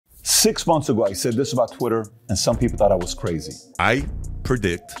6 months ago, I said this about Twitter, and some people thought I was crazy. I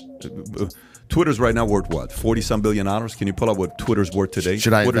predict Twitter's right now worth what? $40-some billion? Can you pull up what Twitter's worth today?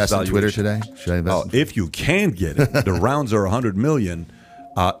 Should I Twitter's invest in Twitter today? Should I invest? If you can get it, the rounds are $100 million.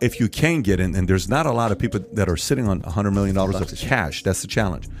 If you can get in, and there's not a lot of people that are sitting on $100 million of cash. That's the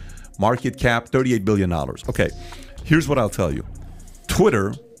challenge. Market cap, $38 billion. Okay, here's what I'll tell you.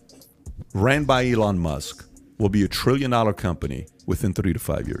 Twitter, ran by Elon Musk, will be $1 trillion company within 3 to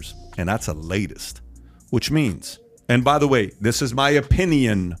 5 years. And that's the latest, which means, and by the way, this is my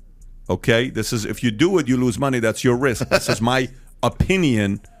opinion, okay? This is, if you do it, you lose money. That's your risk. This is my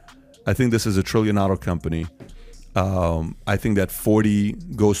opinion. I think this is $1 trillion company. I think that 40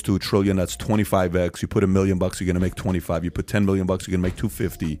 goes to $1 trillion. That's 25x. You put $1 million, you're going to make 25. You put $10 million, you're going to make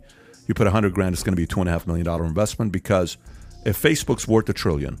 250. You put $100,000, it's going to be a $2.5 million investment, because if Facebook's worth $1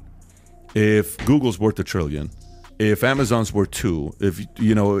 trillion, if Google's worth $1 trillion, if Amazon's worth $2,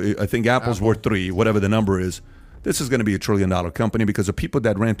 if I think Apple's worth $3, whatever the number is, this is going to be $1 trillion company, because the people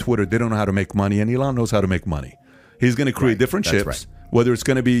that ran Twitter, they don't know how to make money, and Elon knows how to make money. He's going to create different chips. Right. Whether it's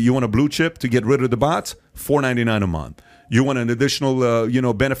going to be, you want a blue chip to get rid of the bots, $4.99 a month. You want an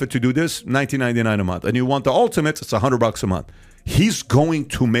additional benefit to do this, $19.99 a month. And you want the ultimate, it's $100 a month. He's going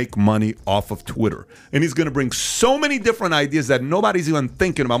to make money off of Twitter. And he's going to bring so many different ideas that nobody's even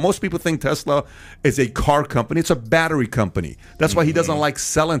thinking about. Most people think Tesla is a car company. It's a battery company. That's why he doesn't like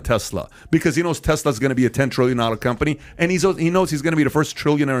selling Tesla, because he knows Tesla's going to be a $10 trillion company. And he knows he's going to be the first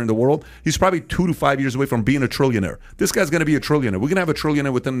trillionaire in the world. He's probably 2 to 5 years away from being a trillionaire. This guy's going to be a trillionaire. We're going to have a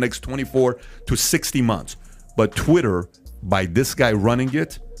trillionaire within the next 24 to 60 months. But Twitter, by this guy running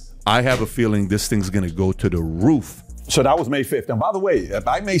it, I have a feeling this thing's going to go to the roof. So that was May 5th. And by the way,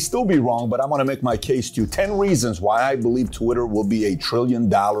 I may still be wrong, but I want to make my case to you. 10 reasons why I believe Twitter will be $1 trillion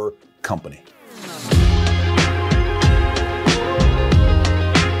company.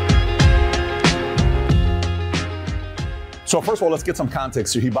 So first of all, let's get some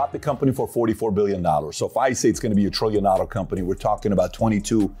context here. He bought the company for $44 billion. So if I say it's going to be $1 trillion company, we're talking about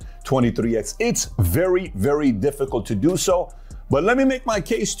 22, 23x. It's very, very difficult to do so. But let me make my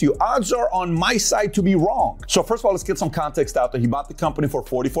case to you. Odds are on my side to be wrong. So first of all, let's get some context out there. He bought the company for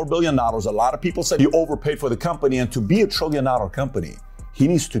 $44 billion. A lot of people said he overpaid for the company. And to be $1 trillion company, he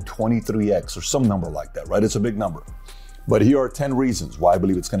needs to 23x or some number like that, right? It's a big number. But here are 10 reasons why I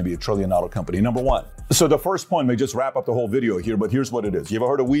believe it's going to be $1 trillion company. Number one. So the first point may just wrap up the whole video here, but here's what it is. You ever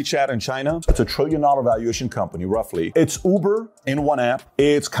heard of WeChat in China? It's $1 trillion valuation company, roughly. It's Uber in one app.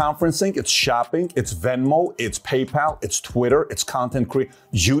 It's conferencing. It's shopping. It's Venmo. It's PayPal. It's Twitter. It's content creation.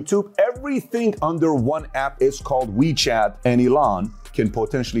 YouTube. Everything under one app is called WeChat. And Elon can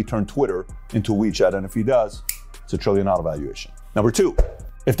potentially turn Twitter into WeChat. And if he does, it's $1 trillion valuation. Number two.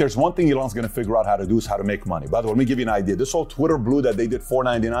 If there's one thing Elon's going to figure out how to do is how to make money. By the way, let me give you an idea. This whole Twitter Blue that they did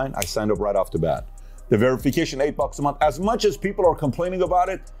 $4.99, I signed up right off the bat. The verification, $8 a month. As much as people are complaining about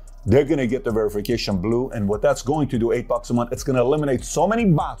it, they're going to get the verification Blue. And what that's going to do, $8 a month, it's going to eliminate so many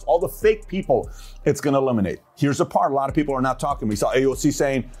bots, all the fake people it's going to eliminate. Here's the part a lot of people are not talking. We saw AOC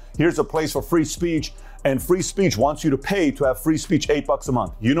saying, here's a place for free speech. And free speech wants you to pay to have free speech, $8 a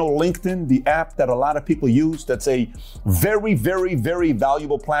month. You know LinkedIn, the app that a lot of people use, that's a very, very, very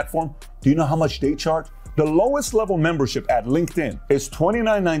valuable platform. Do you know how much they charge? The lowest level membership at LinkedIn is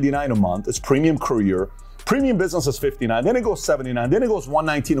 $29.99 a month. It's premium career. Premium business is $59. Then it goes $79. Then it goes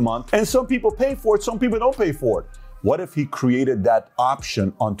 $119 a month. And some people pay for it. Some people don't pay for it. What if he created that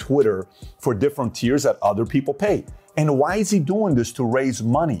option on Twitter for different tiers that other people pay? And why is he doing this? To raise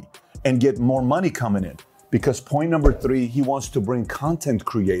money and get more money coming in. Because point number three, he wants to bring content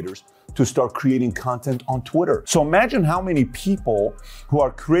creators to start creating content on Twitter. So imagine how many people who are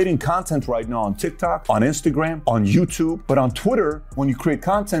creating content right now on TikTok, on Instagram, on YouTube, but on Twitter, when you create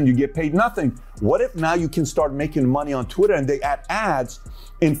content, you get paid nothing. What if now you can start making money on Twitter and they add ads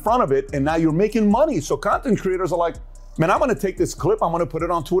in front of it and now you're making money? So content creators are like, man, I'm gonna take this clip, I'm gonna put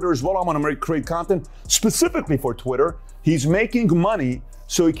it on Twitter as well. I'm gonna create content specifically for Twitter. He's making money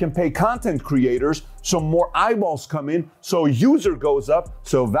so he can pay content creators, so more eyeballs come in, so user goes up,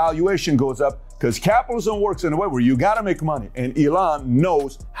 so valuation goes up, because capitalism works in a way where you gotta make money, and Elon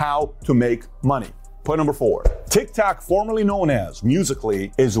knows how to make money. Point number four, TikTok, formerly known as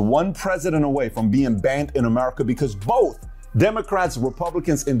Musical.ly, is one president away from being banned in America because both Democrats,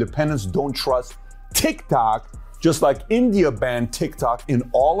 Republicans, Independents don't trust TikTok, just like India banned TikTok in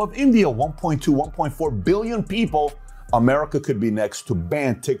all of India, 1.2, 1.4 billion people. America could be next to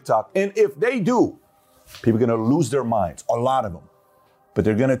ban TikTok. And if they do, people are going to lose their minds, a lot of them. But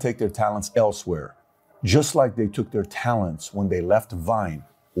they're going to take their talents elsewhere, just like they took their talents when they left Vine.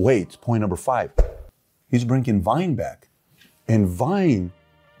 Wait, point number five. He's bringing Vine back. And Vine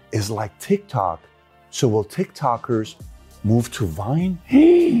is like TikTok. So will TikTokers move to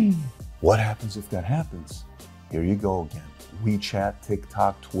Vine? What happens if that happens? Here you go again. WeChat,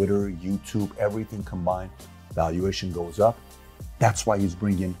 TikTok, Twitter, YouTube, everything combined, valuation goes up. That's why he's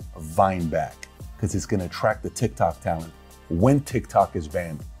bringing Vine back, because it's going to attract the TikTok talent when TikTok is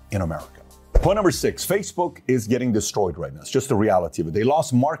banned in America. Point number 6, Facebook is getting destroyed right now. It's just the reality of it. They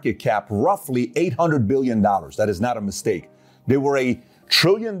lost market cap roughly $800 billion. That is not a mistake. They were a $1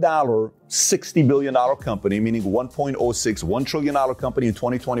 trillion, $60 billion company, meaning 1.06, $1 trillion company in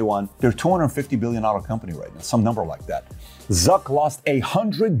 2021. They're a $250 billion company right now, some number like that. Zuck lost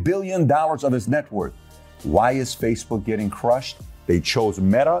 $100 billion of his net worth. Why is Facebook getting crushed? They chose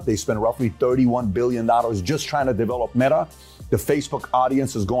Meta. They spent roughly $31 billion just trying to develop Meta. The Facebook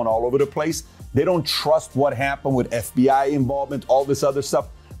audience is going all over the place. They don't trust what happened with FBI involvement, all this other stuff.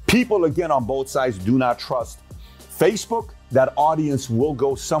 People, again, on both sides do not trust Facebook. That audience will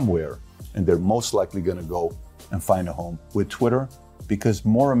go somewhere, and they're most likely going to go and find a home with Twitter, because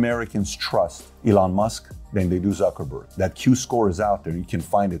more Americans trust Elon Musk than they do Zuckerberg. That Q score is out there. You can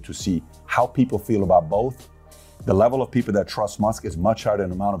find it to see how people feel about both. The level of people that trust Musk is much higher than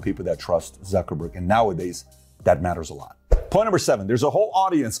the amount of people that trust Zuckerberg. And nowadays, that matters a lot. Point number 7, there's a whole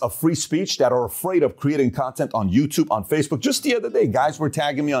audience of free speech that are afraid of creating content on YouTube, on Facebook. Just the other day, guys were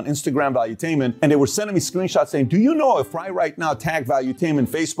tagging me on Instagram, Valuetainment, and they were sending me screenshots saying, do you know if I right now tag Valuetainment,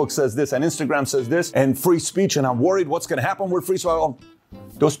 Facebook says this and Instagram says this and free speech, and I'm worried what's going to happen with free speech?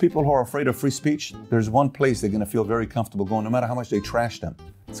 Those people who are afraid of free speech, there's one place they're going to feel very comfortable going, no matter how much they trash them.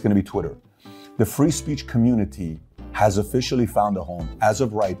 It's going to be Twitter. The free speech community has officially found a home as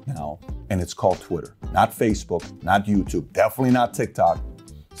of right now, and it's called Twitter. Not Facebook, not YouTube, definitely not TikTok.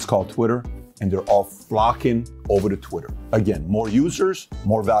 It's called Twitter, and they're all flocking over to Twitter. Again, more users,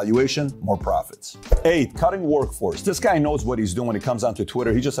 more valuation, more profits. 8, cutting workforce. This guy knows what he's doing when it comes down to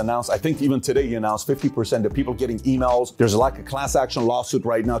Twitter. He just announced, I think even today he announced 50% of people getting emails. There's like a class action lawsuit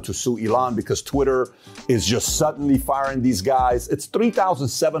right now to sue Elon because Twitter is just suddenly firing these guys. It's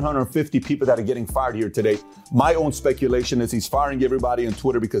 3,750 people that are getting fired here today. My own speculation is he's firing everybody in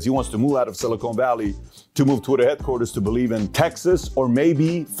Twitter because he wants to move out of Silicon Valley to move Twitter headquarters to believe in Texas or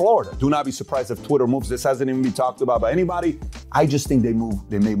maybe Florida. Do not be surprised if Twitter moves. This hasn't even been talked about by anybody. I just think they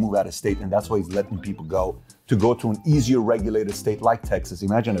may move out of state, and that's why he's letting people go to an easier regulated state like Texas.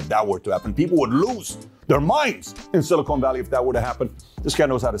 Imagine if that were to happen. People would lose their minds in Silicon Valley if that were to happen. This guy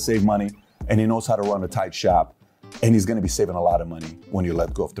knows how to save money, and he knows how to run a tight shop, and he's going to be saving a lot of money when you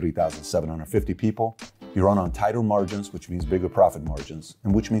let go of 3,750 people. You run on tighter margins, which means bigger profit margins,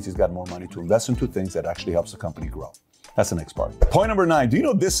 and which means he's got more money to invest into things that actually helps the company grow. That's the next part. Point number 9. Do you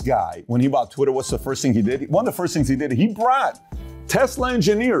know this guy, when he bought Twitter, what's the first thing he did? One of the first things he did, he brought Tesla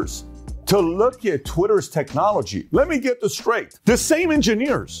engineers to look at Twitter's technology. Let me get this straight. The same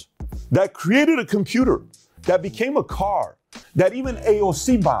engineers that created a computer, that became a car, that even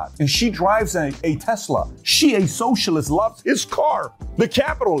AOC bought, and she drives a Tesla. She, a socialist, loves his car, the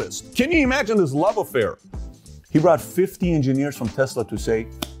capitalist. Can you imagine this love affair? He brought 50 engineers from Tesla to say,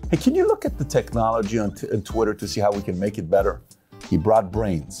 hey, can you look at the technology on Twitter to see how we can make it better? He brought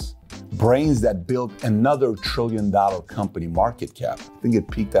brains that built another $1 trillion company market cap. I think it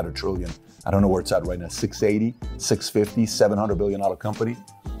peaked at $1 trillion. I don't know where it's at right now, 680, 650, $700 billion company.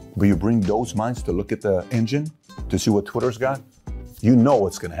 But you bring those minds to look at the engine to see what Twitter's got, you know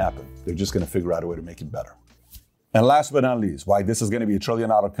what's going to happen. They're just going to figure out a way to make it better. And last but not least, why this is going to be a $1 trillion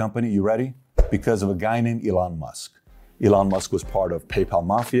company, you ready? Because of a guy named Elon Musk. Elon Musk was part of PayPal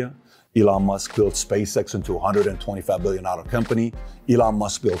Mafia. Elon Musk built SpaceX into a $125 billion company. Elon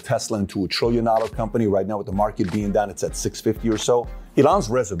Musk built Tesla into a $1 trillion company. Right now with the market being down, it's at 650 or so. Elon's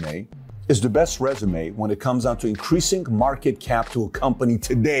resume is the best resume when it comes down to increasing market cap to a company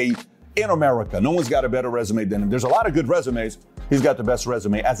today in America. No one's got a better resume than him. There's a lot of good resumes. He's got the best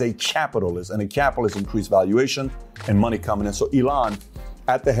resume as a capitalist, and a capitalist increased valuation and money coming in. So Elon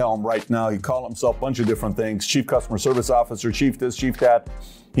at the helm right now, he called himself a bunch of different things, chief customer service officer, chief this, chief that.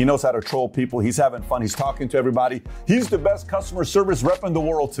 He knows how to troll people. He's having fun. He's talking to everybody. He's the best customer service rep in the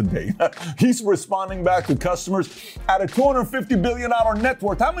world today. He's responding back to customers at a $250 billion net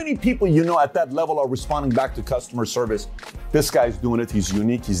worth. How many people you know at that level are responding back to customer service? This guy's doing it. He's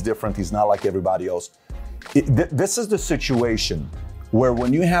unique. He's different. He's not like everybody else. This is the situation where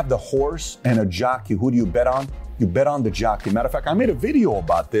when you have the horse and a jockey, who do you bet on? You bet on the jockey. Matter of fact, I made a video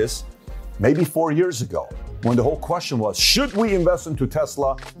about this maybe 4 years ago, when the whole question was, should we invest into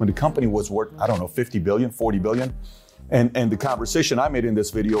Tesla when the company was worth, I don't know, 50 billion, 40 billion? And the conversation I made in this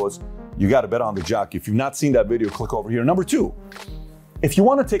video is, you got to bet on the jockey. If you've not seen that video, click over here. Number 2, if you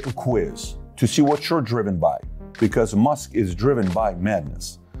want to take a quiz to see what you're driven by, because Musk is driven by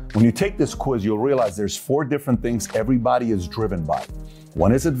madness. When you take this quiz, you'll realize there's 4 different things everybody is driven by.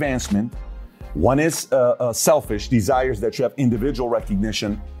 One is advancement. One is selfish, desires that you have individual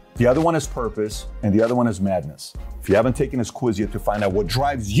recognition. The other one is purpose, and the other one is madness. If you haven't taken this quiz yet to find out what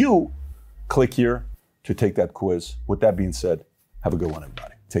drives you, click here to take that quiz. With that being said, have a good one,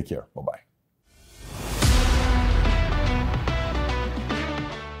 everybody. Take care. Bye-bye.